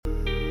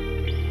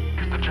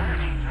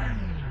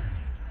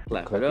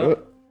Clap it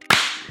up.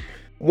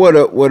 What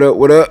up?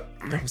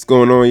 What's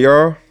going on,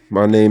 y'all?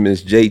 My name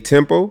is Jay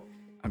Tempo.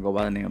 I go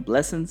by the name of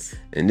Blessons.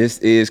 And this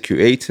is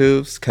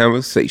Creatives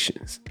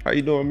Conversations. How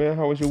you doing, man?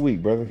 How was your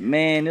week, brother?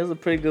 Man, it was a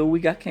pretty good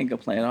week. I can't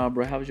complain at all,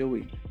 bro. How was your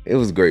week? It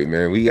was great,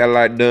 man. We got a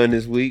lot done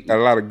this week. Got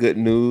a lot of good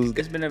news.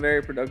 It's been a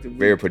very productive week.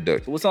 Very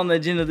productive. What's on the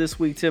agenda this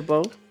week,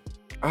 Tipo?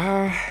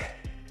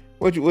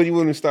 What you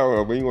want to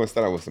start with? You want to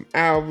start with some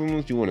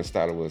albums? You want to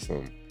start with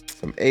some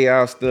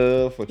AI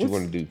stuff? What you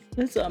want to do?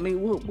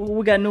 What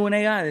we got new in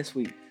AI this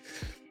week?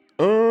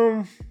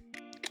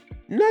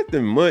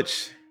 Nothing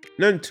much.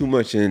 Nothing too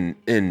much in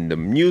the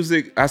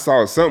music. I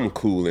saw something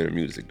cool in the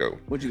music though.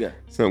 What you got?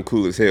 Something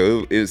cool as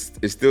hell. It's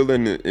still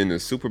in the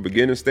super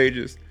beginner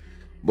stages,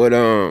 but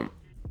I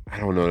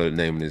don't know the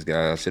name of this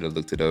guy. I should have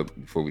looked it up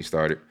before we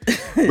started.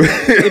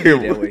 It be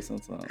that way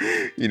sometimes.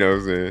 You know what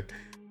I'm saying?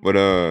 But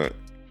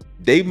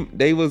they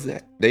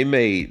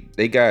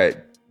got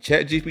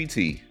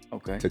ChatGPT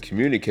to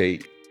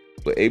communicate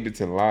with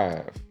Ableton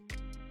Live.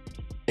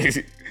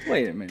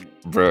 Wait a minute,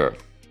 bruh.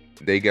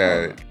 They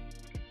got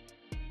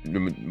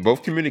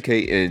both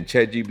communicate, and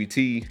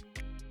ChatGPT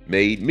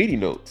made MIDI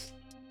notes.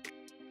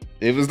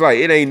 It was like,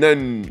 it ain't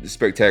nothing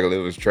spectacular.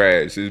 It was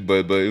trash,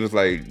 but it was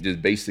like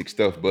just basic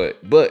stuff.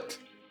 But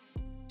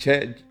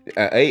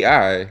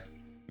AI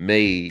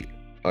made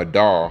a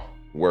DAW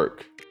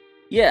work.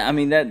 Yeah, I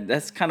mean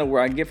that's kind of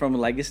where I get from.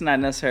 Like, it's not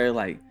necessarily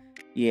like,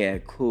 yeah,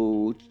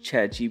 cool,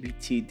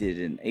 ChatGPT did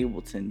in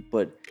Ableton,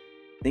 but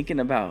thinking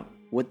about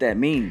what that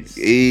means.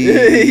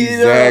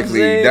 Exactly.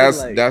 You know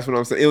what That's what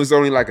I'm saying. It was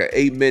only like an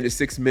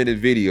 6-minute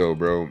video,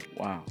 bro.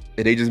 Wow.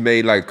 And they just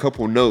made like a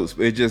couple notes.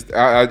 It just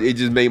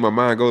made my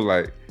mind go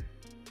like,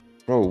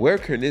 bro, where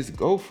can this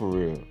go for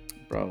real?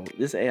 Bro,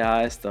 this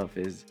AI stuff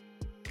is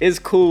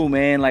cool,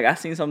 man. Like, I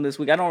seen something this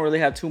week. I don't really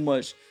have too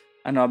much.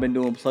 I know I've been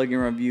doing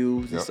plugin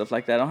reviews and stuff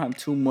like that. I don't have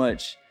too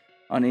much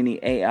on any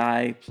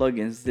AI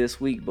plugins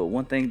this week, but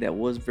one thing that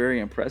was very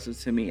impressive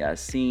to me,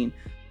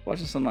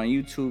 watching something on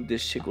YouTube,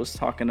 this chick was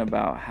talking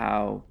about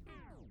how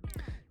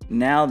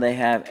now they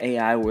have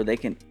AI where they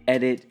can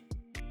edit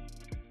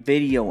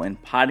video and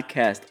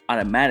podcast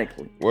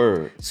automatically.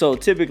 Word. So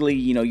typically,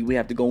 we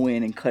have to go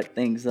in and cut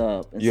things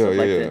up and stuff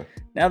like that.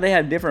 Now they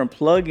have different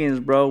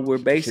plugins, bro, where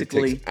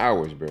basically shit takes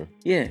hours, bro.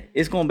 Yeah,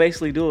 it's gonna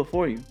basically do it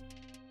for you.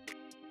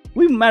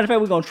 Matter of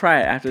fact, we're gonna try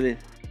it after this.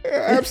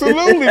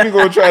 Absolutely, we're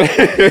gonna try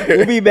it.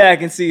 We'll be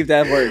back and see if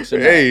that works.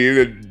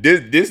 Hey,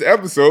 this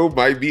episode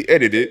might be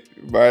edited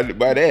by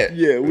that.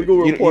 Yeah, we're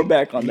gonna report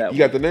back on that. You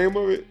got the name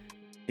of it?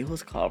 It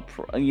was called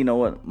Pro. You know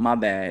what? My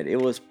bad. It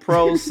was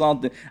Pro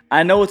something.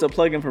 I know it's a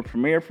plugin for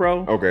Premiere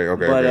Pro. Okay.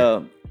 But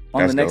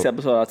on the next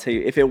episode, I'll tell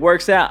you. If it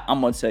works out,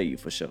 I'm gonna tell you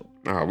for sure.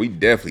 Nah, we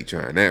definitely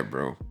trying that,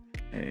 bro.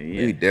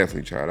 Yeah. We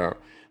definitely try it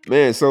out.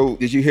 Man, so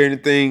did you hear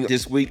anything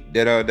this week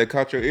that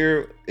caught your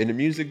ear in the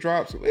music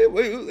drops? It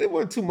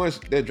wasn't too much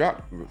that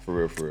dropped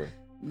for real.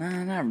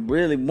 Nah, not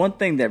really. One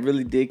thing that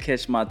really did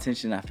catch my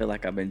attention, I feel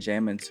like I've been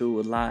jamming to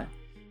a lot,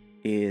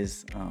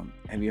 is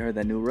have you heard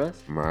that new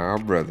Russ? My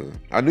brother.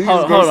 I knew you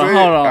was gonna say it.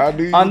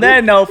 Hold on. On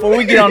that note, before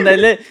we get on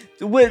that,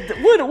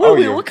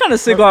 what kind of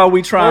cigar are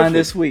we trying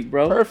this week,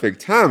 bro?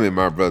 Perfect timing,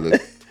 my brother.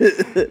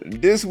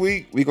 This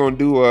week we gonna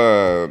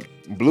do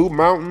Blue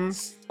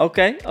Mountains.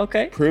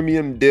 Okay.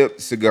 Premium Dipped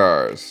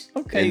Cigars.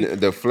 Okay.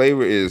 And the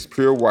flavor is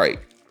pure white.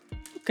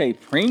 Okay,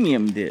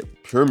 premium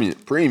dip. Premium.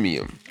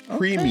 Okay.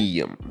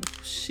 Premium.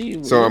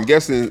 She so I'm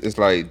guessing it's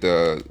like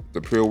the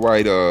pure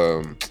white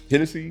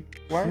Hennessy.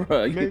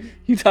 Bro,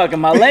 you talking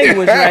my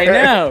language right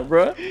now,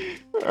 bro.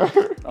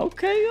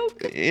 Okay.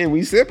 And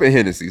we sipping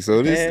Hennessy,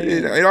 so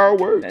it all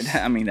works.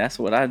 I mean, that's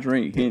what I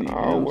drink, Henny. It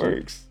all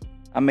works.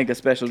 I make a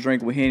special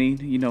drink with Henny,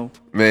 Man,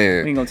 we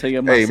ain't gonna tell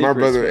you my secrets. My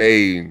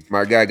brother,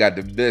 my guy got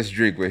the best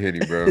drink with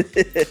Henny, bro.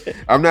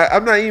 I'm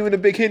not even a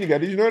big Henny guy.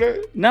 Did you know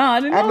that? Nah, I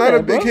didn't know that, I'm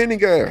not a big Henny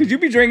guy. Could you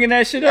be drinking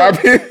that shit up?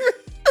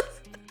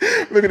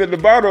 Looking at the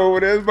bottle over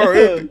there, it's about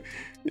empty.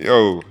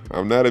 Yo,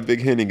 I'm not a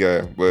big Henny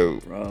guy,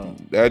 but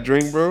that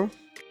drink, bro,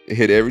 it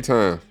hit every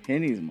time.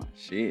 Henny's my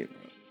shit,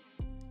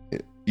 bro.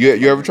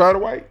 You ever tried a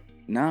white?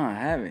 Nah, I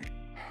haven't.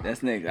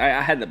 That's next.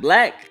 I had the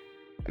black.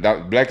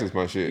 Black is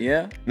my shit.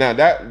 Yeah. Now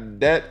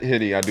that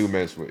Henny I do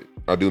mess with.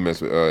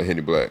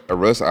 Henny Black. A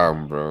Russ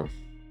album, bro.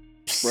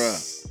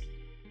 Bruh.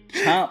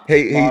 Chomp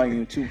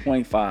volume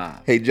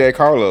 2.5. Hey, Jack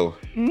Harlow.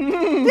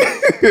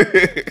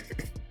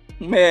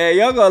 Man,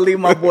 y'all gonna leave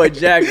my boy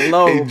Jack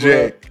alone,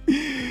 Jack.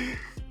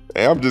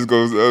 Hey, I'm just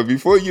gonna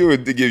before you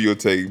give your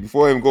take,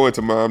 before him going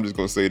to mine, I'm just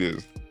gonna say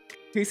this.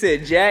 He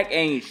said Jack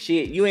ain't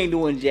shit. You ain't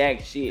doing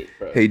Jack shit,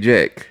 bro. Hey,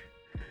 Jack.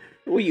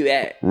 Where you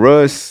at?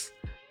 Russ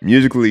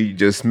musically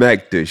just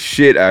smacked the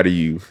shit out of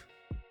you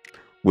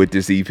with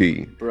this EP.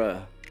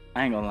 Bruh,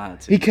 I ain't gonna lie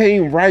to you. He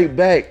came right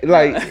back.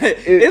 Like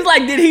it's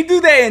like, did he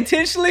do that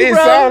intentionally, bro? It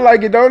sounded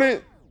like it, don't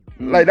it?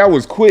 Like that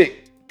was quick.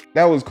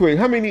 How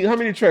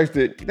many tracks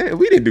we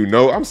didn't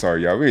do I'm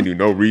sorry, y'all. We didn't do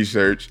no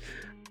research.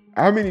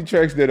 How many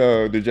tracks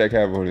did Jack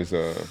have on his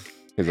album?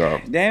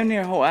 Damn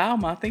near a whole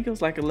album. I think it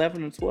was like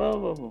 11 or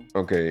 12 of them.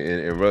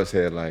 Okay, and Russ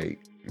had like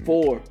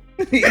 4.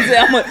 He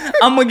said,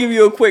 I'm gonna give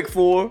you a quick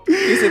 4.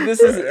 He said,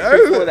 this is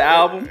for the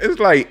album. It's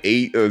like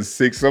 8 or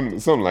 6,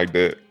 something like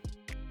that.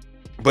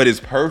 But it's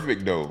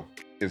perfect though.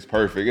 It's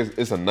perfect.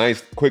 It's a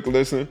nice, quick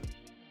listen.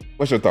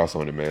 What's your thoughts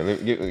on it, man?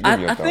 Give me your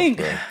thoughts, I think.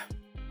 bro.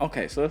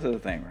 Okay, so this is the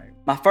thing, right?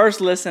 My first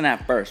listen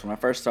at first, when I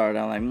first started,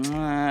 I'm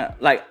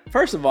like,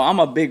 first of all, I'm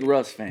a big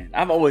Russ fan.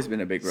 I've always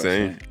been a big Russ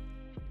fan.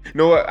 You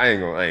know what? I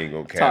ain't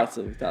gonna cap. Talk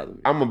to me.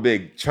 I'm a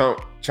big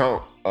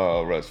Chomp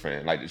Russ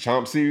fan. Like the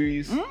Chomp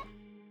series. Mm-hmm.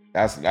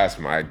 That's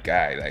my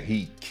guy. Like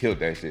he killed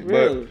that shit.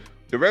 Really? But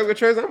the regular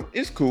tracks,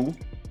 it's cool.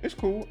 It's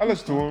cool. I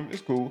listen to him.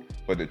 It's cool.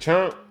 But the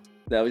Chomp,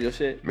 that was your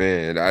shit,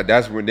 man.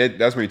 That's when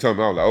you told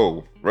me. I was like,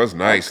 oh, Russ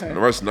nice. Okay.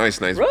 Russ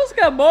nice. Russ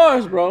got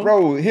bars, bro.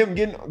 Bro, him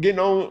getting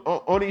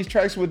on these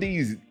tracks with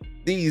these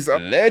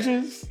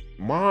legends,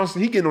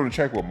 monsters. He getting on the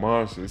track with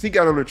monsters. He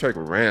got on the track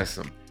with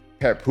Ransom,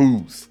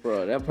 Papoose.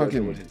 Bro, that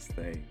fucking was his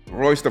thing.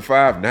 Royce the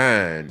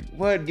 5'9".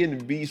 What, getting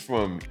beats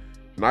from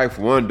Knife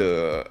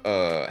Wonder,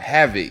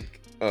 Havoc,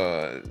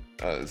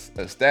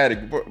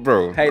 Static,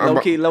 bro. Hey,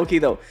 low key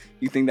though.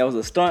 You think that was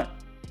a stunt?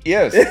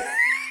 Yes.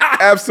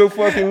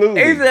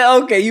 Absolutely. He said,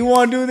 okay, you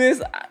want to do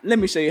this? Let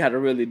me show you how to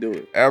really do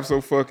it.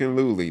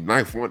 Absolutely.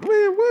 Knife Wonder.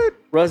 Man, what?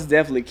 Russ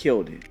definitely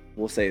killed it.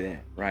 We'll say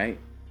that, right?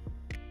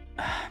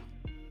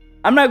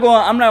 I'm not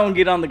gonna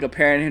get on the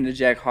comparing him to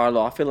Jack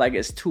Harlow. I feel like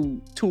it's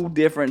two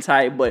different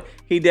type, but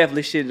he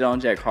definitely shitted on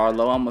Jack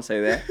Harlow. I'm gonna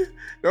say that.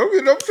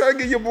 Don't try to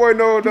get your boy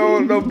no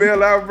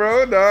bailout,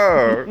 bro.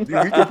 No,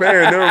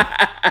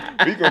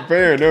 we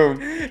comparing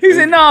them. He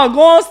said, "No,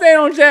 go on, stay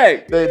on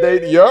Jack."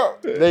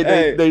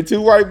 They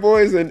two white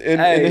boys in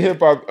the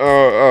hip hop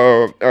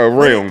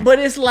realm. But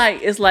it's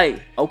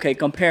like okay,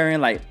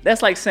 comparing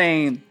that's like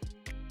saying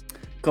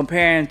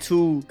comparing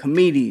two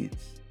comedians,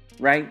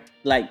 right?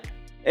 Like.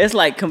 It's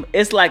like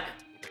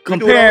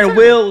comparing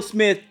Will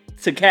Smith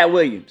to Cat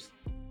Williams.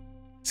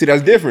 See,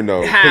 that's different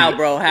though. How,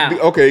 bro? How?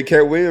 Okay,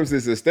 Cat Williams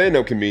is a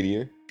stand-up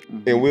comedian,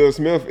 and Will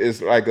Smith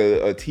is like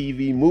a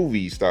TV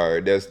movie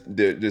star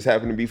that just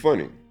happen to be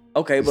funny.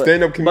 Okay, but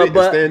stand-up comedian,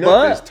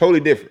 stand-up is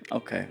totally different.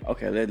 Okay.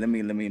 Let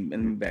me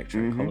backtrack.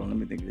 Mm-hmm. Hold on, let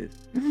me think of this.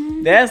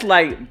 Mm-hmm. That's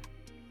like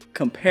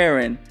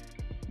comparing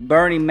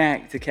Bernie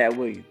Mac to Cat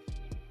Williams.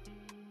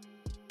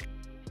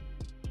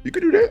 You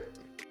could do that.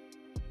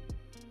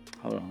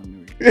 Hold on.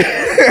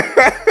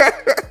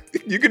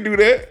 You can do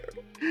that.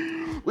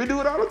 We do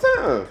it all the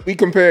time. We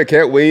compare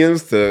Cat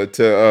Williams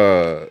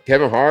to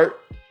Kevin Hart.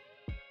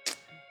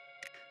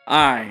 All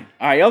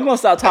right. Y'all gonna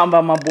stop talking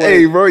about my boy.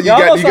 Hey, bro, you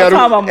got to talking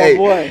about my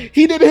boy.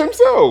 He did it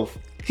himself.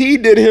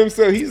 He's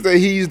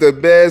the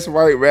best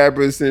white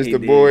rapper since the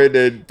boy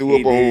that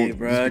threw up on.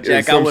 Bro,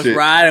 Jack, I was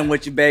riding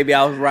with you, baby.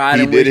 I was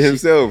riding with you. He did it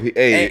himself.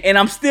 And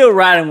I'm still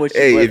riding with you.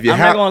 Hey, I'm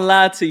not gonna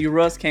lie to you.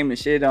 Russ came and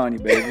shit on you,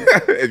 baby.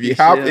 If you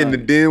hop in the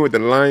den with the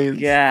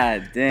lions,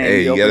 god damn.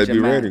 Hey, you gotta be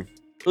ready.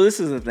 So this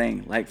is the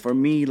thing. Like for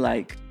me,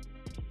 like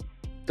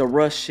the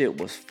Russ shit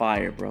was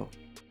fire, bro.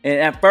 And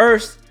at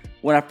first,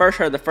 when I first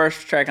heard the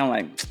first track, I'm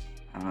like,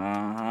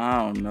 I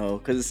don't know,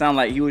 because it sounded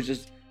like he was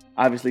just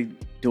obviously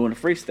doing a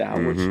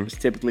freestyle, which is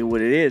typically what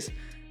it is.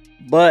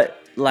 But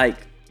like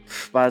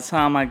by the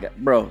time I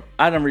done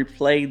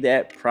replayed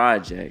that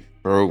project,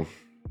 bro.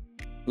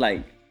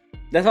 Like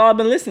that's all I've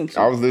been listening to.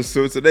 I was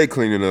listening to it today,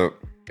 cleaning up,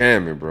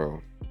 jamming, bro,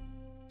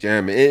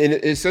 jamming. And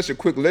it's such a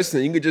quick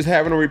listen. You can just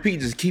have it on repeat,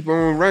 just keep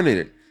on running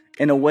it.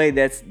 In a way,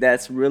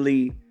 that's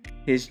really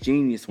his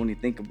genius when you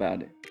think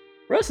about it.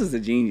 Russ is a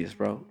genius,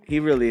 bro. He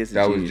really is.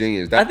 That was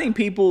genius. I think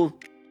people,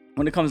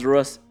 when it comes to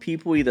Russ,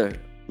 people either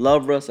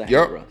love Russ or hate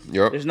Russ.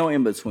 There's no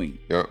in between.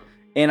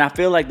 And I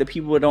feel like the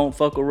people that don't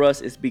fuck with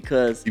Russ is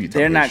because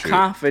they're not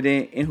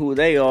confident in who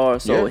they are.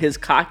 So his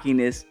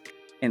cockiness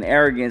and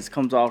arrogance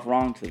comes off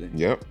wrong to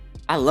them.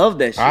 I love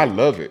that shit. I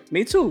love it.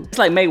 Me too. It's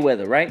like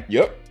Mayweather, right?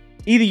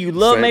 Either you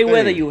love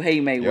Mayweather or you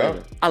hate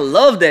Mayweather. I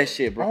love that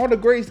shit, bro. All the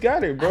greats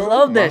got it, bro. I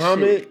love that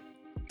shit.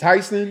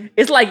 Tyson.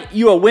 It's like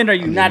you a winner,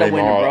 you not a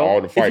winner,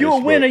 bro. If you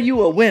a winner,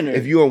 you a winner.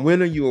 If you a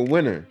winner, you a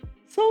winner.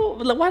 So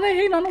like, why they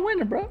hating on the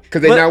winner, bro?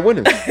 Because they not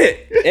winning.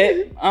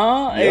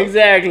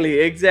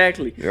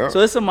 Exactly. So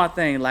this is my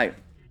thing. Like,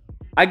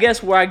 I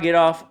guess where I get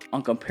off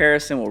on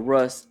comparison with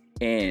Russ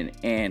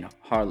and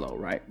Harlow,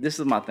 right? This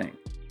is my thing.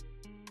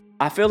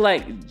 I feel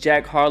like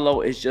Jack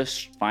Harlow is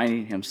just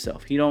finding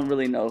himself. He don't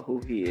really know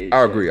who he is.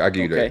 I agree. I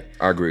give you that.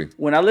 I agree.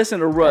 When I listen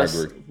to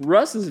Russ,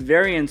 Russ is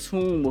very in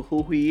tune with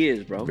who he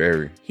is, bro.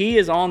 Very. He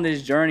is on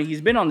this journey.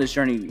 He's been on this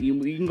journey. You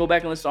can go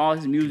back and listen to all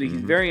his music.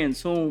 He's very in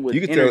tune with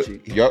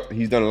energy.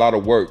 He's done a lot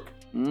of work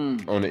on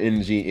the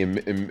energy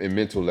and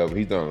mental level.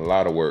 He's done a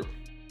lot of work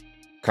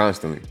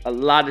constantly. A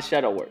lot of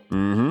shadow work. You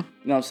know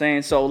what I'm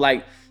saying? So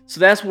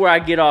that's where I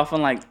get off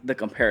on like the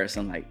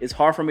comparison. Like it's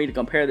hard for me to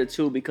compare the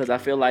two because I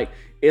feel like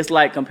it's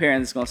like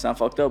comparing. It's gonna sound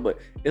fucked up, but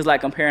it's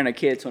like comparing a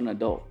kid to an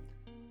adult.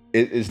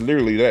 It's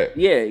literally that.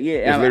 Yeah.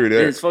 It's literally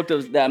that. It's fucked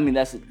up. I mean,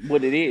 that's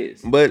what it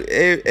is. But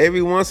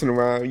every once in a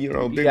while, you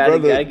know, you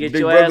gotta get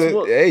your ass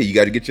whooped. Hey, you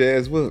gotta get your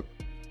ass whooped.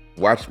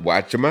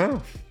 Watch your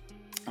mouth.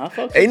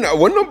 Ain't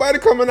nobody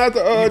coming out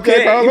to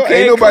Jack Harlow.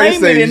 Ain't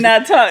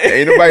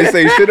nobody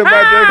say shit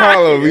about Jack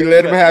Harlow. We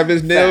let him have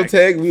his nail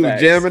tech. We was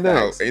jamming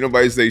out. Ain't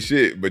nobody say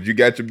shit. But you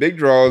got your big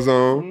draws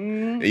on,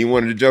 and you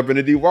wanted to jump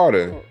into deep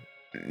water.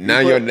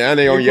 Now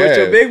they on your ass.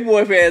 Put your big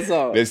boy pants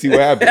on. Let's see what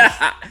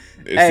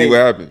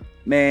happens.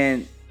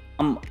 Man,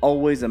 I'm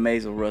always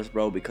amazed with Russ,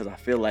 bro, because I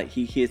feel like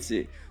he hits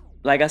it.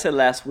 Like I said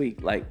last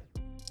week, like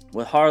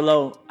with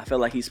Harlow, I feel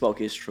like he spoke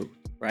his truth,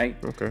 right?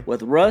 Okay.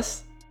 With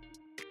Russ,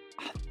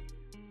 I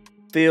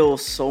feel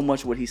so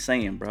much what he's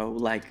saying, bro.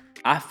 Like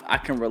I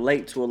can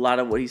relate to a lot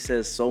of what he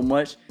says so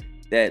much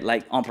that,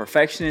 like, on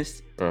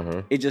Perfectionist,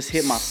 it just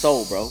hit my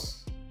soul, bro.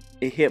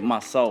 It hit my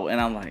soul, and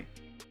I'm like,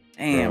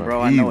 damn,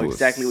 bro, I know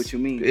exactly what you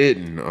mean.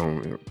 Spitting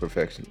on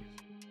Perfectionist,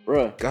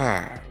 bro.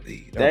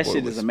 Golly, that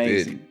shit is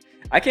amazing. Spitting.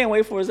 I can't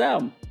wait for his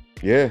album.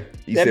 Yeah,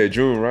 he said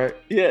June, right?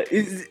 Yeah,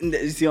 you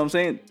see what I'm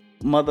saying?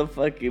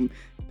 Motherfucking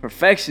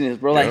Perfectionist,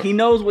 bro. Like, he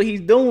knows what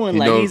he's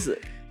doing.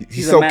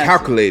 He's so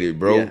calculated,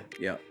 bro.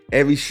 Yeah.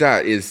 Every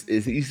shot is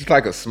he's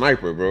like a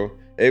sniper, bro.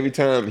 Every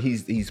time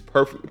he's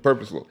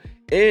purposeful,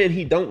 and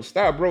he don't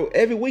stop, bro.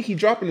 Every week he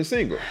dropping a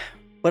single.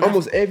 But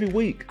almost every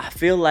week. I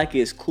feel like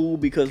it's cool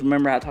because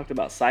remember I talked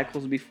about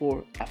cycles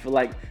before? I feel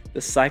like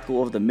the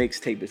cycle of the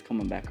mixtape is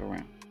coming back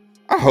around.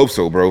 I hope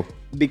so, bro.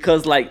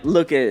 Because, like,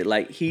 look at it.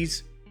 Like, he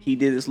did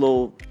this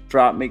little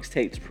drop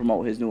mixtape to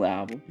promote his new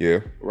album. Yeah.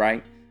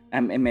 Right?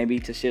 And maybe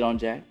to shit on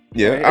Jack.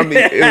 Yeah. Right? I mean,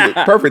 it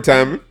was perfect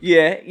timing.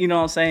 Yeah. You know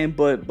what I'm saying?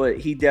 But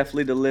he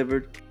definitely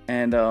delivered.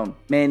 And,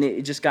 man,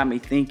 it just got me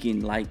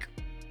thinking, like,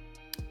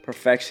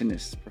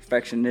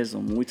 perfectionism.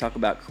 When we talk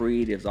about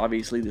creatives,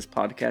 obviously this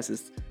podcast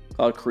is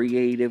called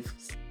Creative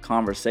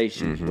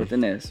Conversations with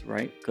an S,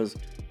 right? Because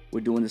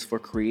we're doing this for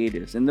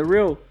creatives. And the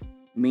real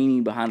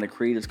meaning behind the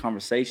creatives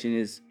conversation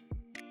is,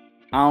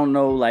 I don't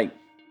know, like,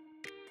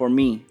 for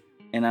me,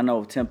 and I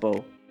know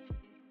Tempo,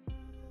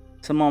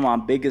 some of my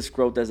biggest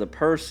growth as a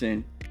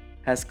person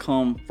has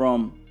come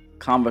from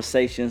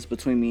conversations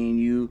between me and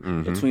you,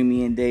 between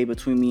me and Dave,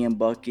 between me and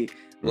Bucket,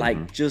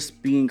 like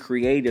just being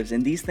creatives.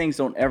 And these things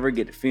don't ever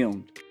get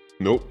filmed.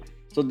 Nope.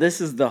 So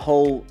this is the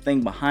whole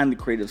thing behind the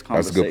creatives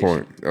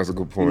conversation. That's a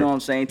good point. You know what I'm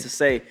saying? To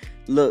say,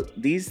 look,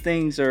 these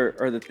things are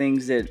the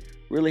things that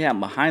really happen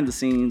behind the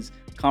scenes,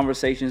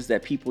 conversations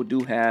that people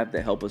do have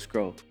that help us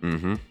grow.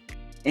 And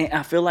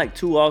I feel like,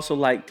 too, also,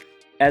 like,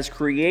 as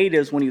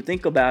creatives, when you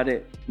think about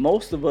it,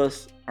 most of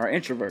us are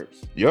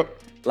introverts.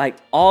 Yep. Like,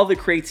 all the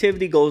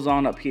creativity goes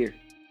on up here.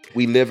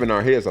 We live in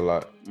our heads a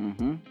lot.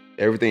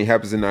 Everything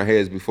happens in our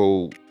heads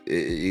before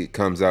it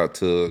comes out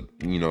to,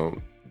 you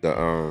know,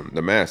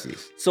 the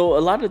masses. So a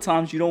lot of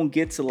times you don't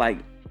get to, like,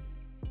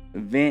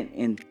 vent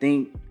and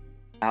think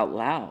out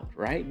loud,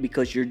 right?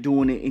 Because you're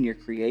doing it in your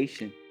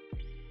creation.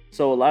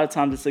 So a lot of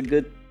times it's a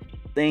good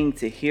thing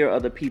to hear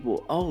other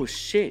people, oh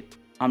shit,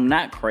 I'm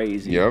not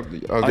crazy. Yep.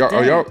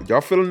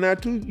 Y'all feeling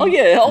that too? Oh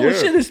yeah. Oh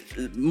shit, it's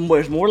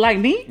more like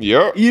me.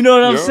 Yep. You know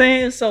what I'm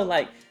saying? So,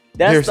 like,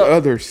 there's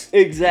others.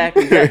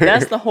 Exactly.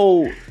 That's the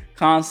whole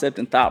concept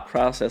and thought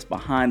process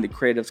behind the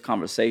creatives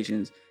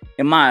conversations.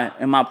 In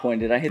my point,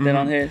 did I hit that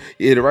on the head?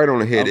 Yeah, right on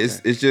the head. Okay.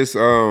 It's just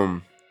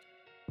a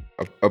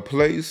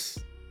place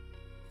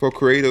for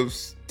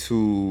creatives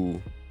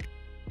to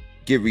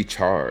get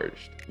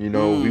recharged. You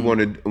know, we want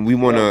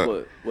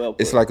to. Well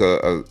put. It's like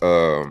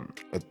a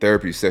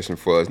therapy session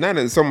for us.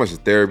 Not so much a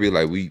therapy,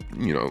 like we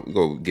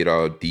go get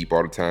all deep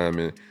all the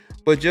time,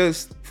 but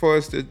just for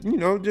us to,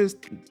 just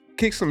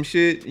kick some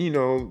shit,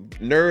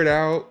 nerd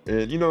out,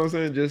 and you know what I'm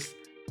saying, just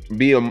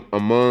be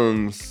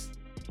amongst.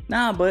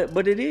 Nah,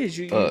 but it is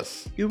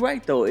us. You're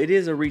right though. It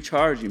is a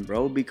recharging,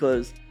 bro,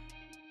 because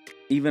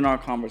even our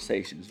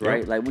conversations,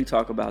 right? Like, we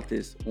talk about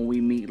this when we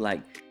meet,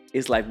 like.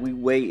 It's like we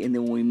wait, and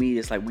then when we meet,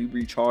 it's like we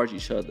recharge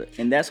each other.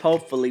 And that's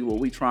hopefully what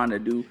we're trying to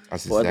do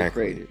for other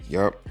creatives.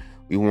 Yep.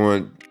 We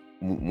want,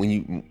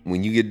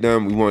 when you get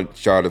done, we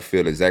want y'all to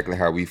feel exactly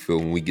how we feel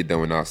when we get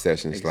done with our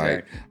sessions. Exactly.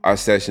 Like, our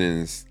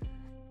sessions,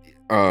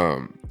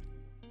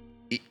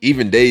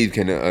 even Dave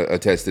can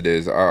attest to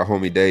this. Our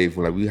homie Dave,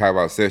 like, we have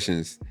our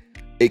sessions,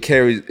 it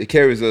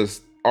carries us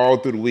all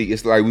through the week.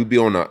 It's like we be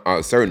on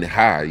a certain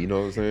high, you know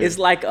what I'm saying? It's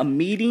like a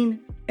meeting,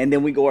 and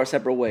then we go our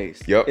separate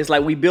ways. Yep. It's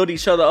like we build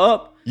each other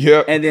up.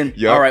 Yep. And then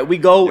all right, we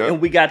go and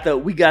we got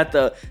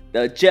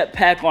the jet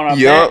pack on our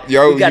back.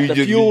 Yo, we got the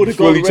fuel to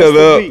go the each rest other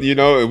of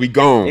up, and we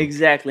gone.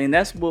 Exactly. And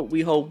that's what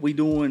we hope we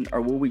doing, or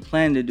what we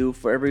plan to do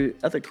for every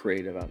other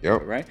creative out there,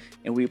 right?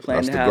 And we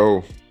plan to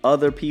have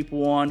other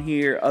people on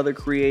here, other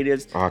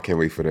creatives. Oh, I can't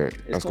wait for that.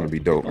 That's gonna be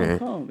dope, man.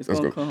 It's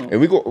gonna come.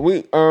 And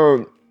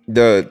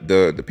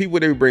the people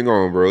that we bring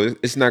on, bro,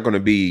 it's not gonna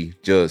be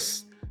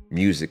just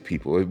music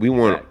people. We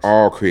want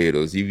all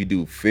creators. If you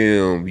do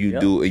film, you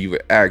an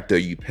actor,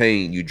 you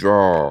paint, you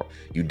draw,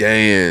 you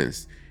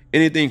dance,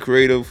 anything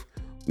creative,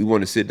 we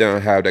want to sit down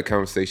and have that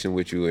conversation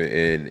with you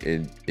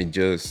and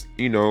just,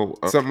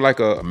 something like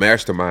a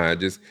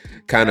mastermind, just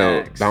kind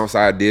of bounce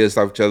ideas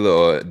off each other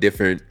or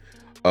different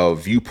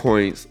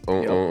viewpoints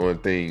on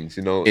things,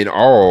 In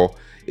all,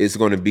 it's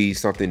going to be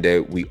something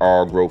that we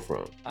all grow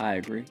from. I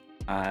agree.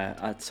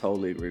 I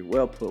totally agree.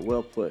 Well put.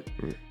 Well put.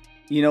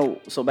 You know,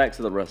 so back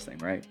to the Russ thing,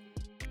 right?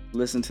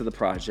 Listen to the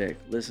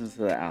project. Listen to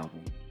the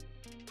album.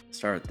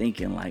 Start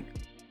thinking like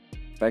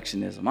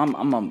perfectionism.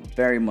 I'm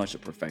very much a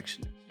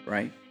perfectionist,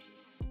 right?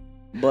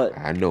 But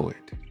I know it.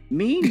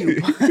 me and you,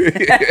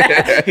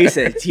 he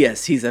said,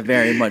 yes, he's a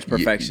very much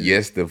perfectionist.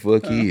 Yes, the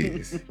fuck he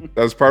is.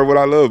 That's part of what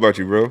I love about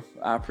you, bro.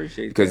 I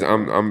appreciate that. Because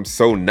I'm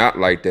so not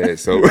like that.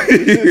 So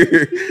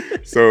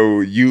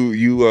so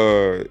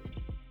you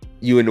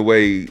in a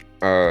way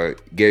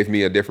gave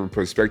me a different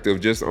perspective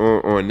just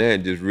on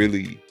that. Just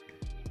really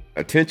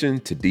attention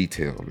to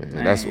detail,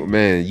 man. That's what,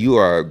 man. You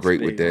are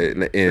great with that.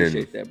 And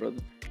appreciate that, brother.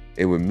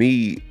 And with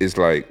me, it's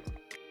like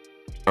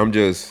I'm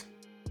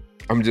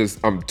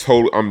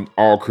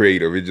all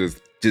creative. It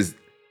just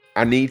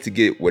I need to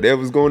get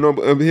whatever's going on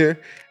up here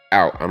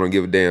out. I don't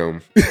give a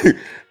damn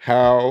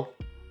how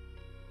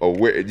or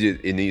where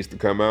it needs to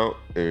come out,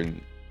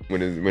 and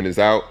when it's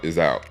out, it's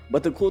out.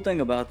 But the cool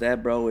thing about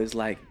that, bro, is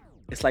like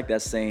it's like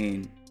that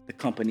saying, the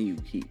company you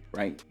keep,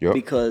 right? Yep.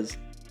 Because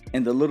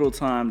in the little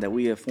time that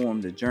we have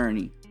formed the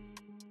journey,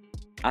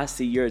 I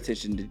see your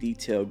attention to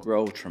detail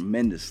grow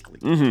tremendously.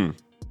 Mm-hmm.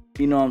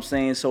 You know what I'm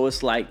saying? So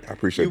it's like I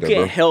appreciate you that, can't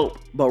bro. help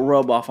but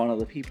rub off on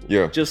other people.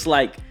 Yeah. Just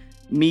like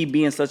me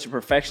being such a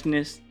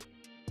perfectionist,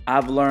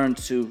 I've learned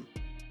to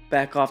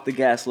back off the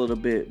gas a little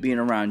bit, being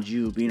around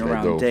you, being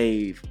around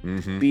Dave,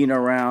 being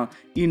around,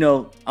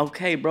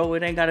 okay, bro,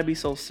 it ain't got to be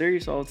so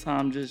serious all the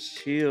time. Just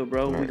chill,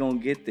 bro. Right. We going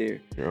to get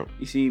there. Yeah.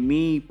 You see,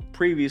 me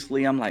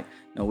previously, I'm like,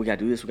 no, we got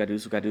to do this, we got to do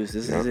this, we got to do this.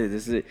 This is it,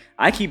 this is it.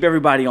 I keep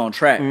everybody on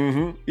track.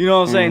 Mm-hmm. You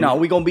know what I'm saying? No,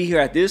 we going to be here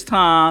at this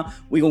time.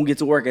 We going to get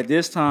to work at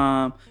this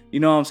time.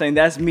 You know what I'm saying?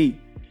 That's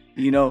me.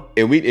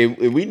 And we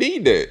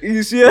need that.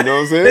 You see? You know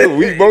what I'm saying?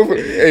 We both,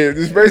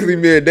 especially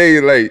me and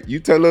Dave, like, you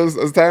tell us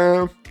a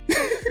time.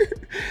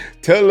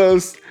 Tell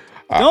us.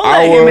 Don't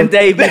let him and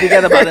Dave be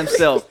together by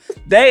themselves.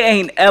 They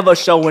ain't ever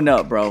showing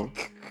up, bro.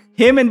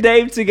 Him and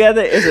Dave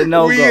together is a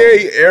no-go. We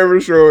ain't ever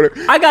showing up.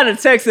 I got to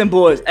text them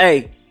boys.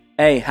 Hey,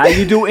 how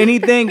you do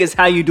anything is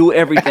how you do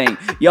everything.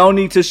 Y'all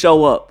need to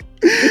show up.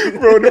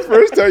 Bro, the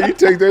first time you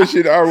take that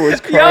shit, I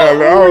was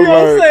crying. I was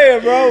like,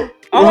 saying, bro?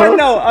 I want to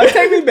know.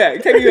 Take me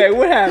back.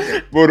 What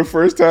happened? Bro, the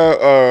first time,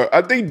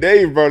 I think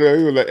Dave brought it up.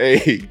 He was like,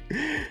 hey,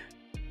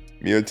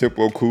 me and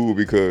Tempo cool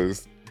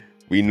because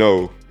we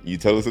know you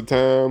tell us a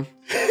time,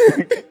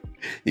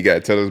 you got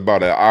to tell us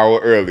about an hour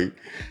early.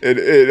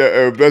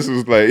 And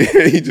Blessons was like,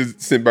 he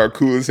just sent back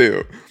cool as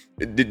hell.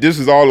 This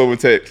is all over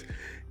text.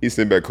 He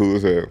sent back cool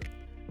as hell.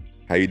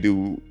 How you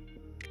do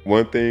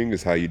one thing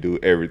is how you do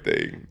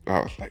everything. I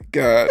was like,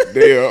 God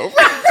damn.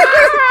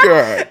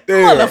 God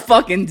damn.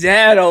 Motherfucking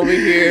dad over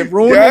here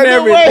ruining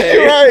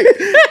everything. Right.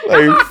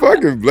 Like,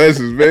 fucking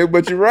Blessings, man.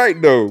 But you're right,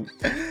 though.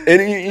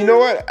 And you know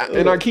what?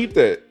 And I keep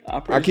that.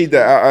 I keep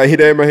that. I hit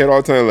that in my head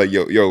all the time. Like,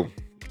 yo,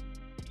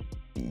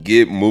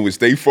 get moving.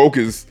 Stay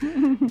focused.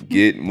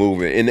 Get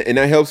moving. And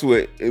that helps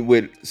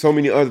with so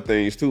many other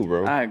things, too,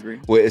 bro. I agree.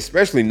 Well,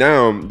 especially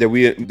now that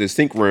we're in the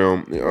sync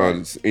realm,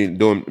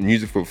 doing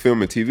music for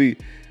film and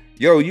TV.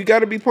 Yo, you got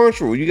to be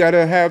punctual. You got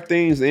to have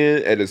things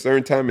in at a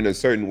certain time in a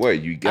certain way.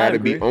 You got to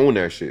be on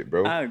that shit,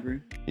 bro. I agree.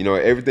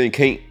 Everything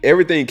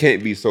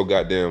can't be so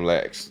goddamn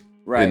lax.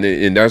 Right.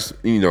 And that's,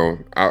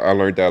 I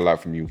learned that a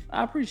lot from you.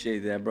 I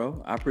appreciate that,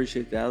 bro. I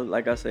appreciate that.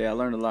 Like I say, I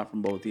learned a lot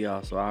from both of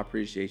y'all, so I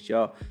appreciate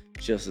y'all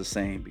just the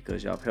same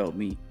because y'all have helped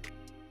me.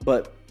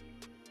 But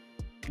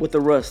with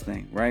the Russ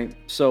thing, right?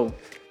 So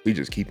we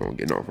just keep on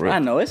getting off, right? I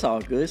know, it's all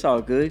good. It's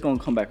all good. It's going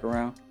to come back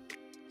around.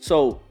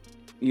 So,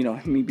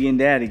 me being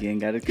dad again,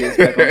 got to get us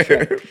back on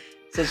track.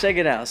 So check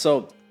it out.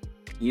 So,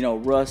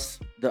 Russ,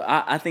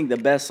 I think the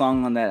best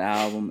song on that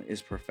album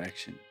is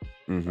Perfection.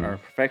 Mm-hmm. Or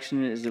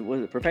Perfectionist,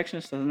 was it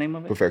Perfectionist? Is the name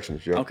of it?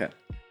 Perfectionist, yeah. Okay.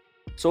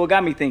 So it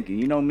got me thinking,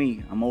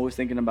 me, I'm always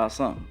thinking about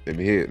something. Let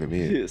me hear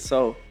it.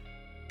 So,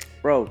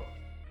 bro,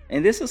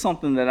 and this is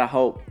something that I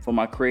hope for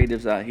my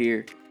creatives out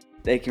here,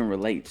 they can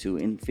relate to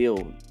and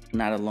feel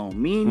not alone.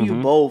 Me and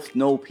you both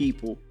know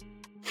people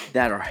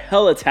that are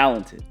hella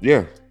talented.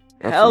 Yeah.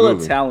 Absolutely.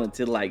 Hella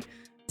talented, like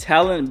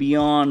talent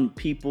beyond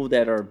people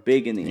that are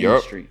big in the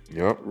industry.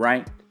 Yep.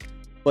 Right?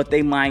 But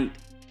they might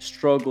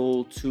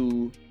struggle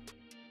to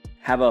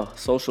have a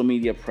social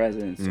media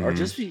presence or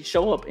just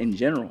show up in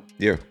general.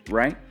 Yeah.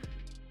 Right?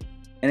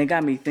 And it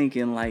got me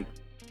thinking, like,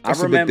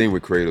 that's a big thing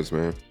with creators,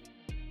 man.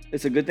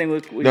 It's a good thing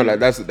with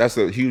that's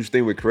a huge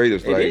thing with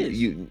creators. It like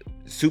is. You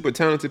super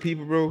talented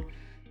people, bro.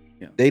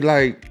 Yeah. They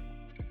like,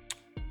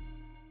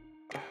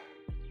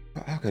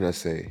 how can I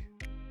say?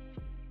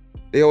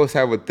 They always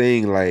have a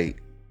thing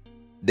like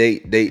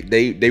they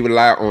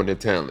rely on their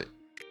talent.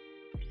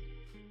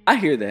 I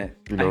hear that.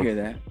 I hear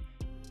that.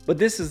 But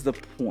this is the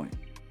point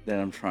that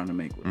I'm trying to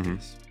make with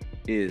this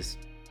is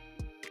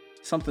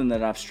something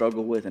that I've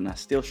struggled with and I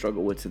still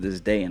struggle with to this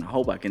day, and I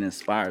hope I can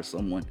inspire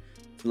someone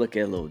to look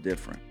at it a little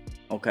different.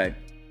 Okay.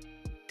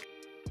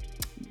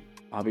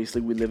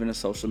 Obviously, we live in a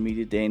social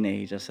media day and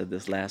age. I said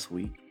this last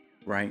week,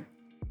 right?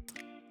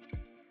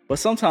 But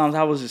sometimes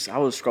I was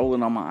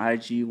scrolling on my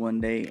IG one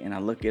day and I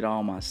look at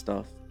all my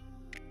stuff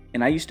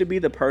And I used to be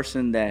the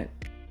person that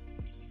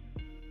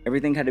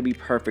everything had to be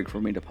perfect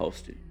for me to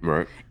post it.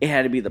 Right. It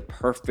had to be the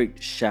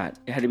perfect shot.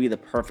 It had to be the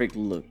perfect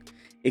look.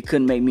 It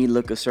couldn't make me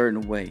look a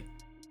certain way.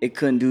 It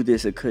couldn't do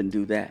this. It couldn't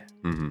do that.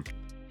 Mm-hmm.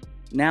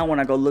 Now when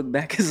I go look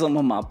back at some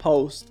of my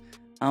posts,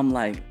 I'm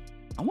like,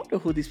 I wonder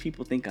who these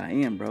people think I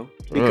am, bro.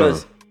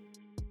 Because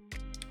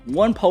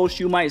one post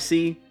you might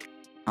see,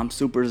 I'm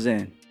super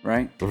zen,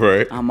 right?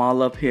 Right. I'm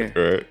all up here.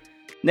 Right.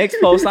 Next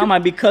post, I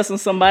might be cussing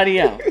somebody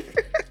out.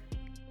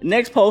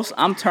 Next post,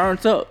 I'm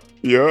turned up.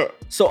 Yeah.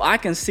 So I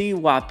can see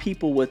why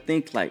people would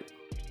think like,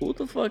 who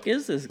the fuck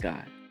is this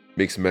guy?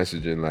 Mixed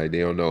messaging, like they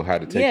don't know how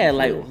to take it. Yeah,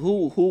 like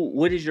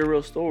what is your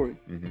real story?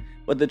 Mm-hmm.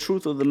 But the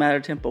truth of the matter,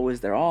 Tempo, is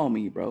they're all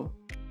me, bro.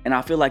 And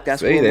I feel like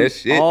that's Say where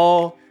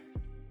that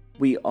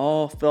we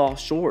all fell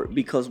short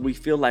because we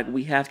feel like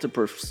we have to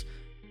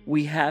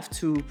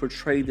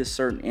portray this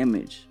certain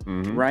image,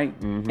 right?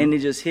 Mm-hmm. And it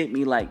just hit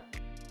me like,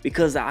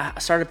 because I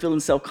started feeling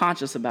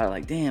self-conscious about it,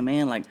 like, damn,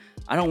 man, like,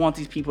 I don't want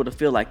these people to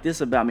feel like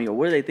this about me or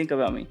what do they think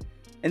about me.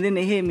 And then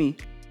it hit me,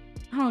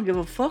 I don't give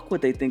a fuck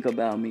what they think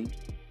about me.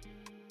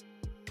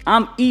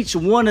 I'm each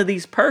one of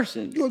these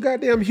persons. You're a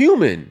goddamn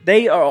human.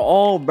 They are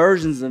all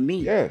versions of me.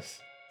 Yes.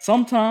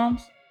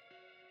 Sometimes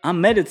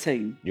I'm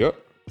meditating. Yep.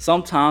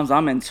 Sometimes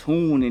I'm in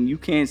tune and you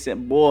can't say,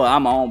 boy,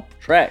 I'm on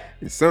track.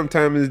 And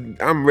sometimes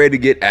I'm ready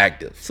to get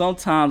active.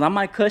 Sometimes I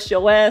might cuss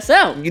your ass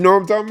out. You know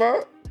what I'm talking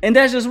about? And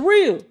that's just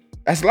real.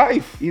 That's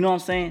life. You know what I'm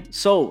saying?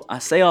 So I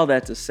say all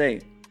that to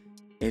say,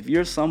 if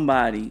you're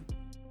somebody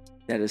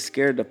that is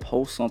scared to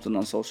post something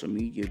on social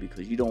media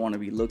because you don't want to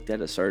be looked at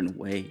a certain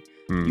way,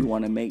 you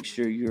want to make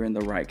sure you're in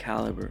the right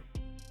caliber,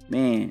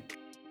 man,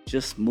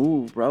 just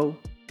move, bro.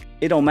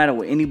 It don't matter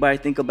what anybody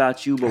think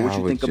about you, but what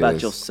you think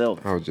about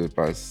yourself. I was just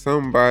about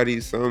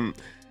somebody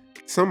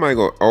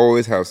gonna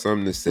always have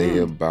something to say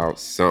about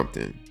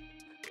something.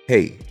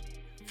 Hey,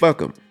 fuck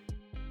them.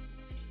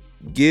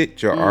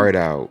 Get your art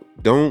out.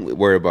 Don't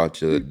worry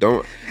about your.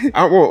 Don't.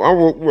 I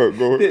won't. What?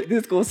 Go ahead.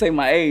 This gonna say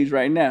my age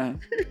right now.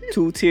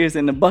 2 tears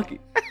in the bucket.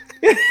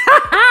 You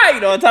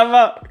know what I'm talking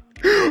about?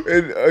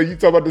 And you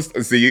talking about this?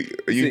 Talking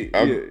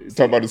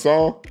about the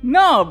song?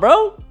 No,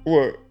 bro.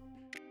 What?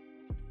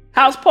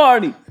 House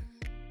party.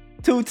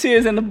 2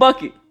 tears in the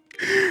bucket.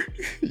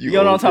 You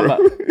know what I'm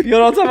talking about? You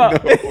know what I'm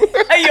talking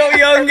about? Hey, yo,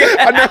 young guy.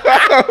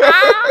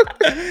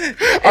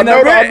 In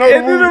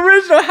the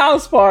original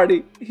House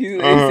Party, he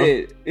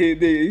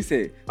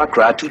said, I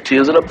cried 2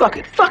 tears in a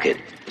bucket. Fuck it.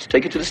 Let's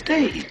take it to the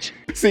stage.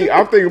 See,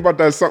 I'm thinking about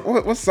that song.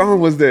 What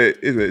song was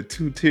that? Is it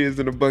 2 tears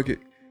in a bucket?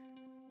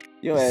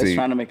 Your ass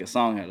trying to make a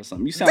song out of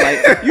something. You sound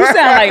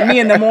like me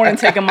in the morning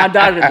taking my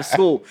daughter to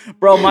school.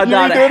 Bro, my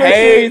daughter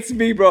hates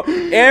me, bro.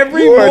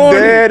 Every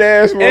morning.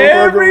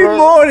 Every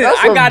morning.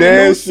 I got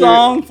a new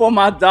song for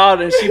my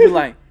daughter. And she be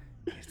like,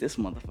 if this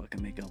motherfucker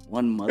make up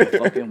one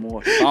motherfucking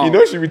more song. You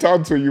know she be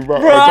talking to you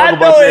about. Bro,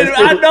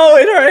 I know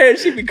in her head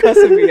she be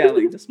cussing me out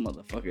like, this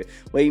motherfucker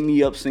wake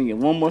me up singing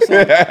one more song.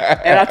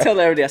 And I tell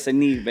her every day, I say,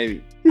 Neve,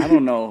 baby, I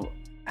don't know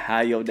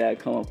how your dad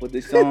come up with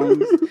these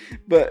songs,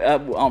 but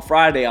on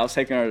Friday I was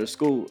taking her to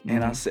school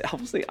and I was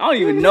like, I don't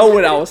even know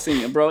what I was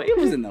singing, bro. It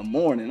was in the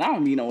morning. I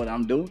don't even know what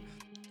I'm doing.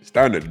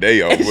 Starting the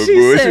day off with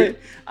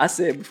bullshit. I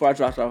said before I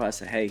dropped her off, I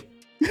said, hey,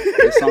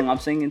 this song I'm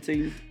singing to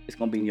you, it's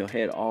gonna be in your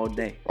head all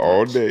day.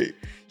 All day.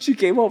 She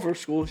came over from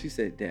school. She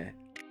said, Dad,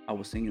 I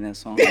was singing that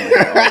song all day.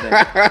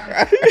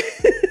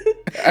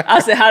 I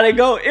said, how'd it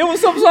go? It was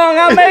some song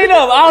I made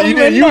up. I don't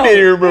even know. You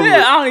didn't remember.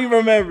 Yeah, I don't even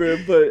remember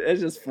it, but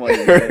it's just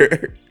funny.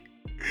 Man.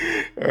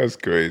 That's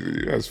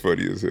crazy. That's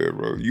funny as hell,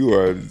 bro. You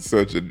are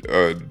such a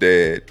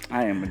dad.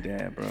 I am a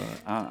dad, bro.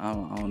 I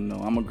don't know.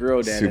 I'm a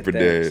girl dad. Super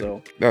dad.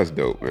 So that's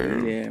dope,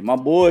 man. Yeah, my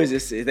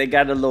boys, they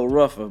got a little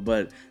rougher,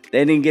 but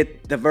they didn't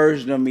get the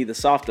version of me, the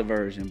softer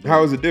version. Bro.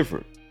 How is it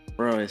different?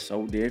 Bro, it's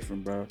so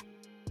different, bro.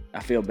 I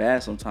feel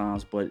bad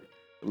sometimes, but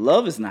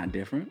love is not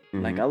different.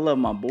 Mm-hmm. Like, I love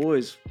my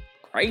boys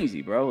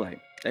crazy, bro.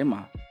 Like, they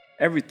my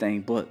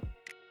everything, but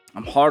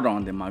I'm hard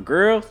on them. My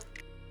girl,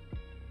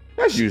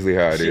 that's usually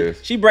how it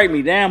is. She break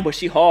me down, but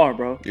she hard,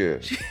 bro. Yeah.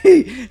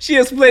 She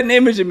a splitting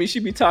image of me. She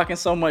be talking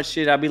so much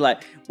shit. I be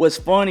like, what's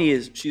funny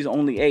is she's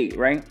only 8,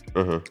 right?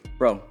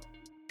 Bro.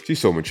 She's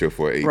so mature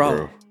for 8,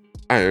 bro.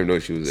 I didn't know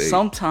she was 8.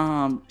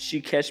 Sometimes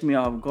she catch me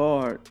off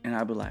guard, and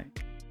I be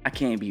like, I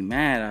can't be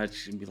mad. I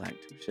just be like,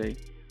 touche,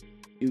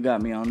 you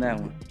got me on that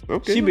one.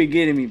 Okay. She be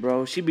getting me,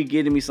 bro. She be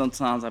getting me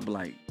sometimes. I be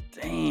like,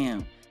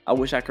 damn. I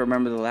wish I could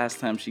remember the last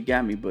time she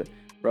got me, but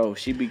bro,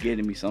 she be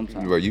getting me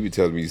sometimes. Bro, you be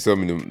telling me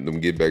some of them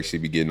get back, she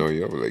be getting on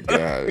you. I was like,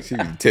 God, she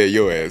be tear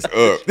your ass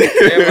up.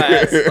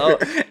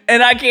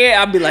 And I can't.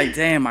 I be like,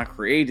 damn, I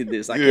created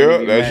this. I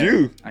can't be that's mad.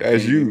 you.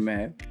 That's you.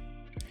 Man.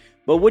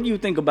 But what do you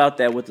think about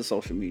that with the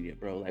social media,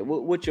 bro? Like,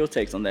 what's your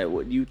takes on that?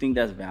 What do you think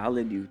that's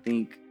valid? Do you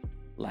think,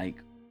 like,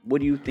 what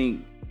do you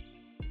think?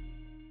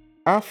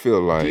 I feel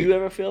like. Do you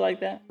ever feel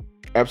like that?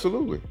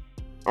 Absolutely.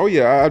 Oh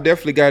yeah, I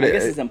definitely got it. I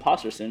guess it's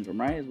imposter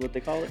syndrome, right? Is what they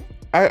call it.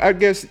 I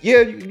guess,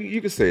 yeah,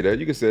 you could say that.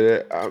 You could say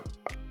that.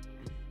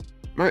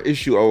 My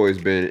issue always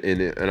been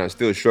in it, and I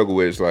still struggle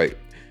with. It's like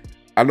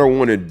I don't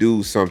want to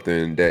do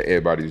something that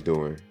everybody's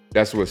doing.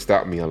 That's what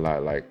stopped me a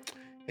lot. Like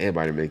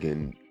everybody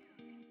making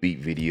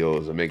beat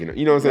videos or making,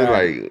 you know what I'm saying?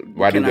 Right. Like,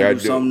 why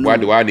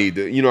do I need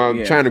to,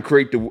 I'm trying to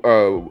create the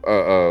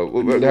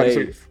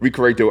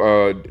recreate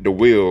the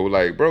wheel.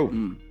 Like,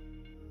 bro,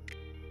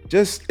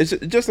 it's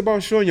just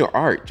about showing your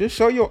art. Just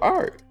show your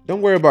art.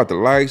 Don't worry about the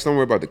likes. Don't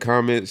worry about the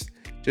comments.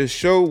 Just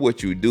show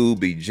what you do.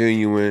 Be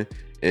genuine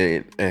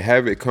and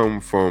have it come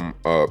from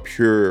a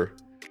pure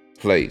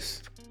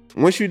place.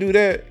 Once you do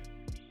that,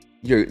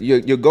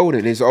 you're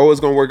golden. It's always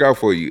gonna work out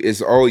for you.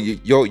 It's all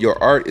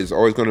your art is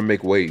always gonna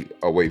make a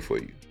way for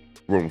you,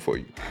 room for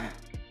you.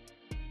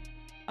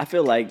 I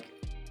feel like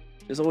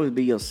just always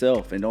be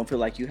yourself and don't feel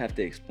like you have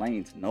to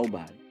explain to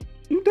nobody.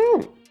 You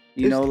don't.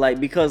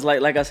 Because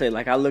like I said,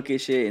 like I look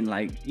at shit and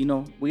like,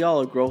 we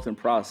all are growth and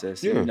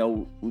process. Yeah.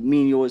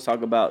 Me and you always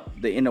talk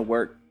about the inner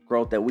work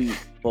growth that we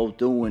both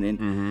doing,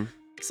 and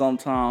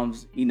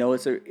sometimes,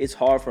 it's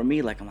hard for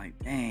me. Like I'm like,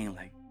 dang,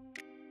 like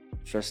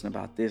stressing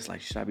about this.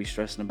 Like, should I be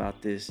stressing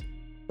about this?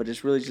 But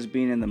it's really just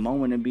being in the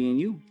moment and being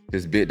you.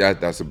 That's a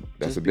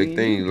big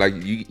thing. You. Like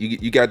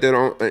you got that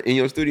on in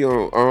your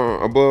studio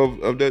above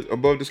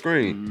the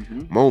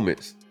screen.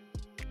 Moments.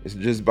 It's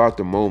just about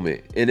the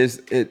moment, and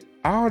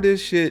all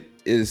this shit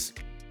is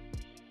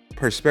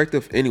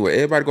perspective anyway.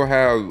 Everybody gonna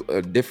have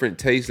a different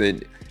taste,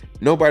 and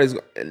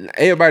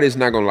everybody's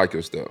not gonna like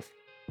your stuff.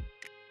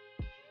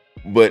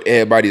 But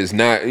everybody is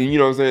not. You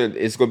know what I'm saying?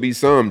 It's gonna be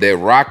some that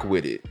rock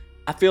with it.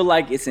 I feel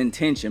like it's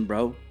intention,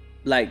 bro.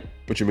 Like,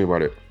 what you mean by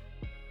that?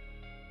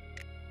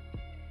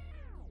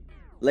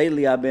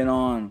 Lately, I've been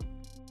on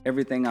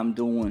everything I'm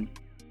doing.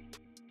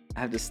 I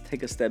have to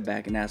take a step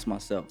back and ask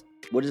myself,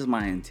 what is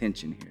my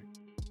intention here?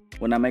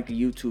 When I make a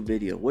YouTube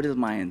video, what is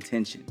my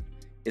intention?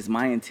 Is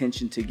my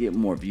intention to get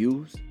more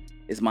views?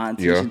 Is my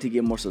intention to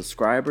get more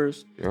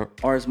subscribers? Yeah.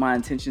 Or is my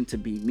intention to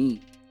be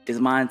me? Is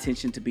my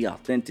intention to be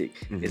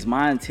authentic? Is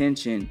my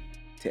intention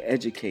to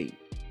educate?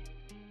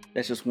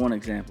 That's just one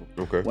example.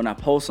 Okay. When I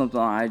post something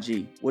on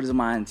IG, what is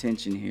my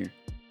intention here?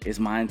 Is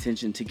my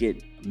intention to get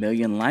 1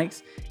 million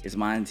likes? Is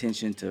my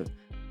intention to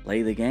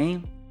play the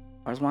game?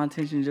 Or is my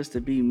intention just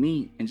to be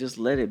me and just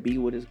let it be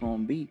what it's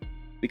going to be?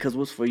 Because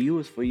what's for you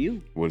is for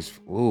you.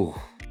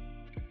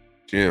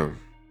 Jim.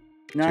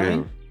 You know what I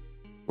mean?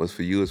 What's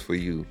for you is for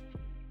you.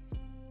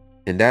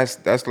 And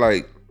that's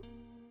like,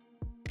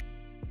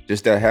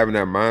 just that having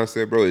that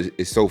mindset, bro,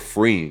 is so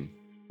freeing.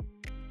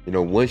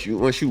 Once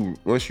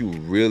you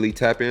really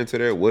tap into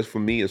that, what's for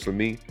me is for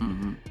me.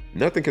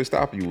 Nothing can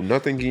stop you.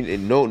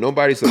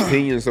 Nobody's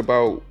opinions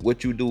about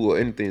what you do or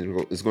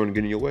anything is going to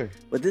get in your way.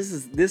 But this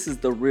is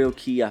the real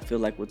key. I feel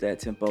like with that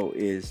tempo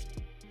is,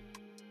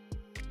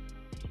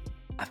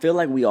 I feel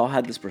like we all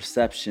have this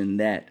perception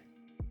that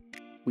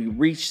we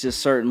reach this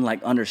certain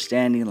like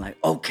understanding, like,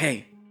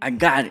 okay, I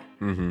got it.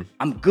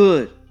 I'm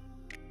good.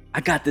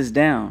 I got this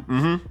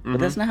down. But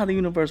that's not how the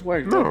universe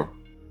works. No. Bro.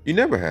 You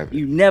never have it.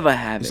 You never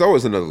have it. It's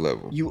always another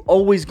level. You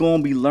always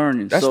gonna be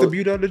learning. That's the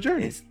beauty of the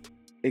journey.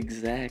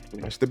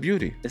 Exactly. That's the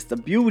beauty. It's the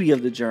beauty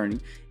of the journey.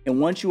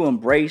 And once you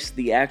embrace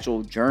the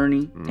actual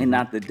journey and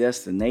not the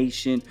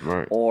destination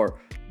or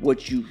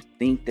what you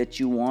think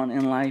that you want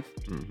in life,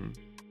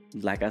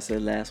 like I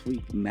said last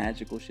week,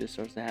 magical shit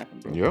starts to happen,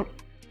 bro. Yep.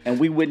 And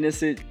we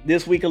witnessed it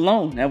this week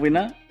alone, have we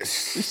not?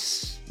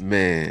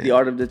 Man. The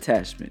art of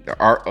detachment. The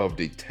art of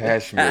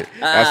detachment.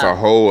 That's a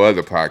whole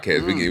other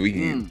podcast. We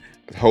can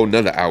a whole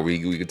nother hour. We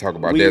can talk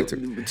about that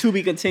too. To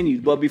be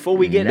continued. But before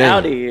we get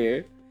out of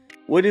here,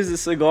 what is the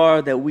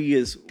cigar that we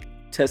is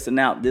testing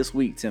out this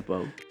week,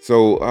 Tempo?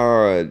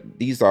 So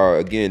these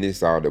are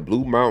the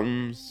Blue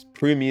Mountains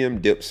Premium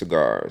Dipped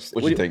Cigars.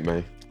 What you think,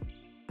 man?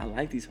 I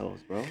like these hoes,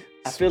 bro.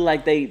 I feel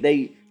like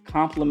they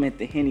complement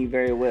the Henny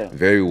very well.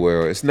 Very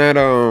well. It's not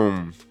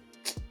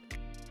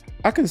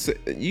I can say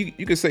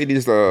you can say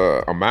these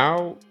a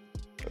mild.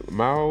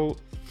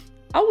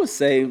 I would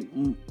say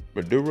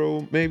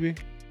Maduro, maybe.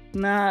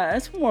 Nah,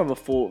 it's more of a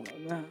full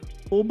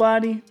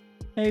body,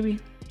 maybe.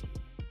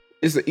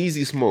 It's an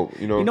easy smoke,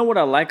 You know what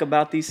I like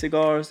about these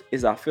cigars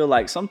is I feel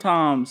like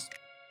sometimes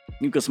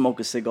you can smoke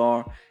a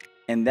cigar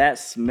and that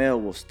smell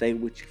will stay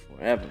with you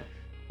forever.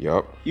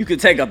 Yup. You can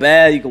take a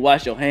bath, you can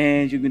wash your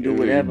hands, you can do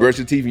whatever. You brush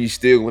your teeth and you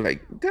still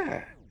like,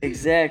 God.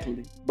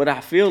 Exactly. But I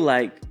feel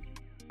like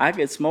I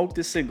could smoke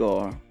the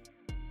cigar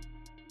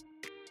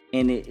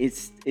and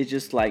it's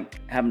just like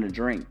having a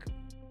drink.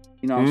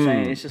 You know what I'm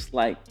saying? It's just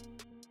like,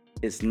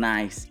 it's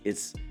nice.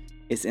 It's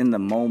in the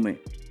moment.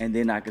 And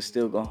then I could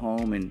still go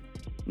home and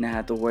not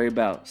have to worry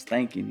about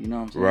stinking. You know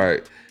what I'm saying?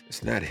 Right.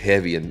 It's not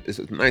heavy and it's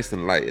nice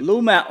and light.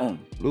 Blue Mountain.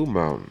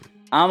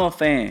 I'm a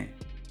fan.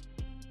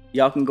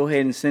 Y'all can go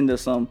ahead and send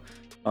us some.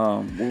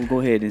 We'll go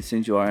ahead and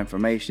send you our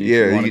information. Yeah,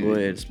 if you want to go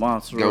ahead and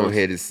sponsor us. Go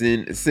ahead and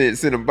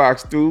send a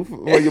box through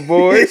for your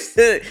boys.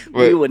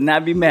 We would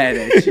not be mad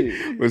at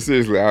you. But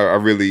seriously, I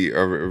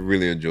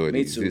really enjoyed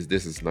Me these. too.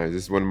 This is nice.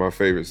 This is one of my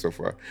favorites so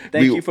far.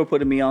 Thank you for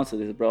putting me onto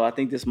this, bro. I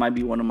think this might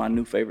be one of my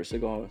new favorite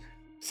cigars.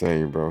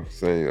 Same, bro.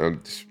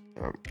 Same.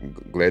 I'm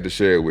glad to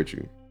share it with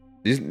you.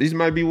 These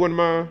might be one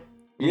of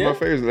My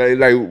favorite.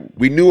 Like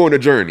we new on the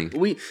journey.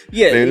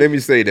 Let me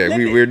say that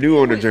we're new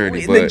on the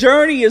journey. But the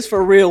journey is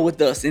for real with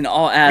us in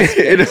all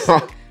aspects.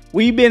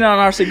 We've been on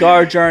our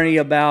cigar journey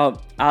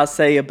about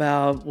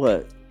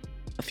what,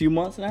 a few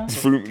months now?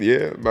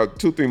 Yeah, about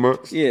 2-3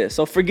 months. Yeah,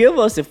 so forgive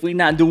us if we're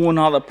not doing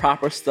all the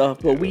proper stuff,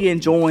 but we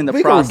enjoying the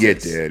process. We gonna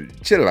get there.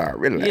 Chill out,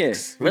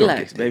 relax. Yeah,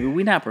 relax, baby.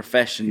 We not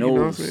professionals. You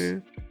know what I'm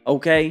saying?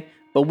 Okay?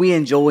 But we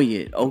enjoy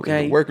it,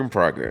 okay? Work in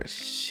progress.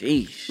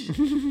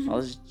 Sheesh.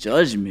 All this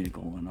judgment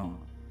going on.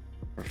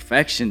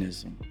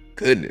 Perfectionism.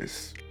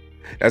 Goodness.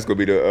 That's gonna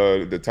be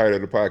the title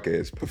of the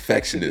podcast.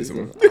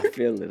 Perfectionism. I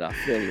feel it.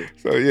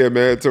 So yeah,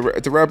 man.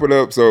 To wrap it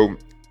up, so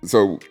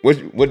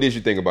what did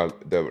you think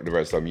about the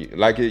rest of them? You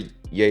like it?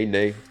 Yay,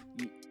 nay?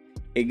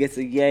 It gets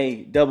a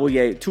yay, double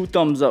yay, 2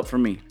 thumbs up for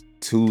me.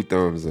 2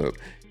 thumbs up.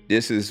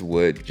 This is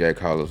what Jack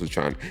Harlow was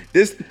trying.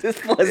 This was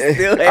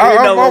still hating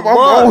I'm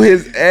on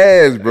his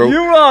ass, bro. You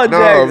on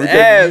Jack's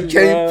ass, you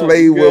can't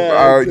play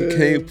with you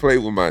can't play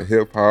with my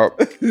hip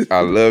hop. I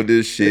love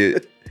this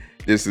shit.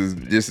 This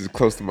is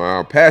close to my.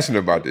 I'm passionate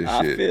about this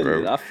shit,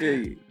 bro. I feel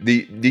you.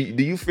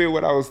 Do you feel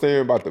what I was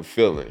saying about the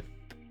feeling?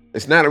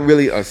 It's not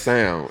really a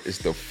sound. It's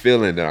the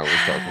feeling that I was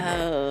talking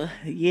about.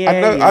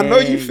 Yeah, I know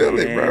you feel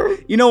it, bro.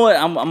 You know what?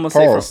 I'm gonna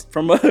say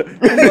from a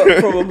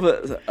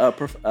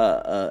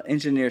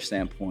engineer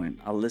standpoint,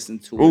 I listen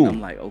to it and I'm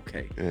like,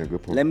 okay,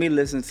 good point. Let me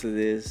listen to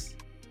this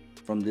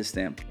from this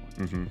standpoint.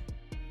 Mm-hmm.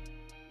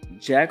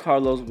 Jack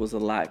Harlow's was a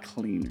lot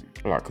cleaner.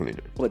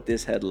 But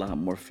this had a lot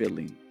more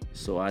feeling.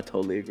 So I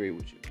totally agree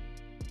with you.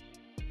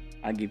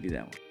 I'll give you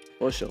that one.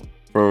 For sure.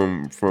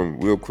 From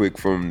real quick,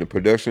 from the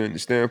production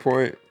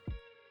standpoint,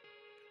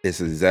 it's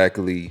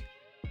exactly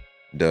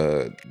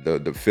the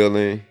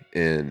feeling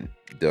and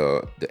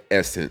the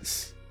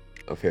essence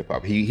of hip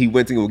hop. He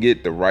went to go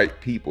get the right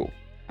people,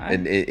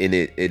 and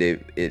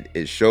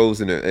it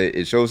shows in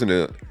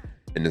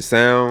the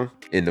sound,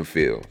 in the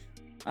feel.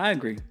 I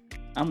agree.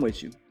 I'm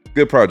with you.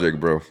 Good project,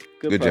 bro.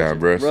 Good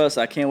job, Russ. Russ,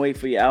 I can't wait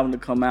for your album to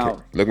come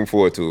out. Looking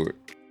forward to it.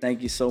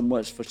 Thank you so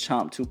much for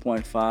Chomp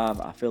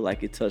 2.5. I feel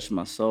like it touched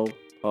my soul.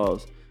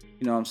 Pause.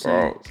 You know what I'm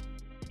saying? Pause.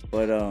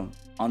 But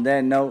on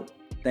that note,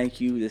 thank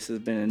you. This has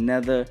been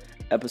another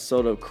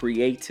episode of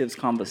Creatives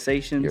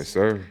Conversations. Yes,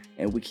 sir.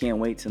 And we can't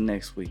wait till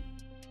next week.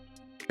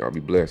 Y'all be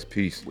blessed.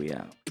 Peace. We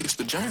out. It's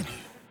the journey.